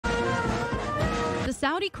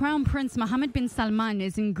Saudi Crown Prince Mohammed bin Salman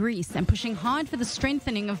is in Greece and pushing hard for the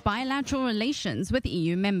strengthening of bilateral relations with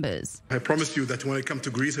EU members. I promise you that when I come to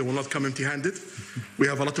Greece, I will not come empty-handed. We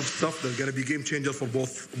have a lot of stuff that's going to be game changer for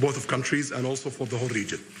both of countries and also for the whole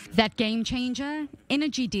region. That game changer?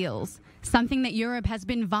 Energy deals. Something that Europe has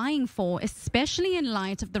been vying for, especially in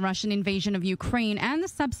light of the Russian invasion of Ukraine and the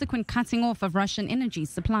subsequent cutting off of Russian energy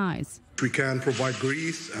supplies. We can provide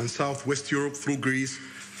Greece and Southwest Europe through Greece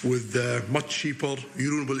with much cheaper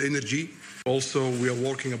renewable energy. Also, we are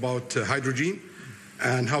working about hydrogen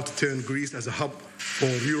and how to turn Greece as a hub for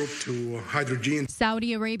Europe to hydrogen.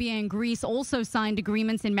 Saudi Arabia and Greece also signed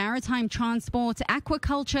agreements in maritime transport,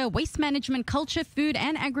 aquaculture, waste management, culture, food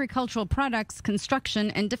and agricultural products, construction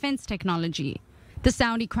and defense technology. The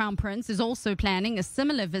Saudi Crown Prince is also planning a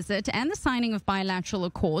similar visit and the signing of bilateral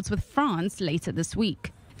accords with France later this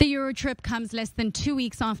week. The Euro trip comes less than 2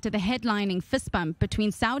 weeks after the headlining fist bump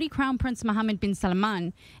between Saudi Crown Prince Mohammed bin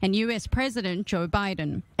Salman and US President Joe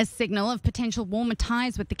Biden, a signal of potential warmer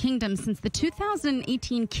ties with the kingdom since the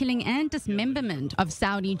 2018 killing and dismemberment of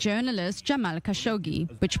Saudi journalist Jamal Khashoggi,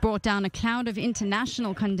 which brought down a cloud of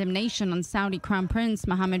international condemnation on Saudi Crown Prince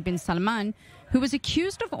Mohammed bin Salman, who was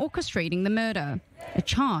accused of orchestrating the murder, a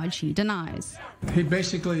charge he denies. He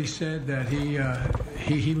basically said that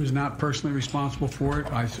he was not personally responsible for it.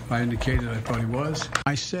 I indicated I thought he was.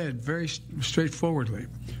 I said very straightforwardly,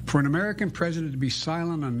 for an American president to be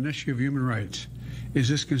silent on an issue of human rights, is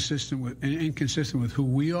this inconsistent with who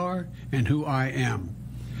we are and who I am?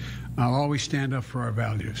 I'll always stand up for our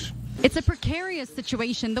values. It's a precarious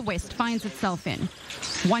situation the West finds itself in,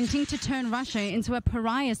 wanting to turn Russia into a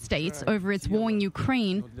pariah state over its war in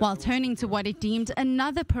Ukraine while turning to what it deemed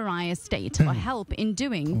another pariah state for help in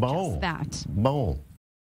doing just that.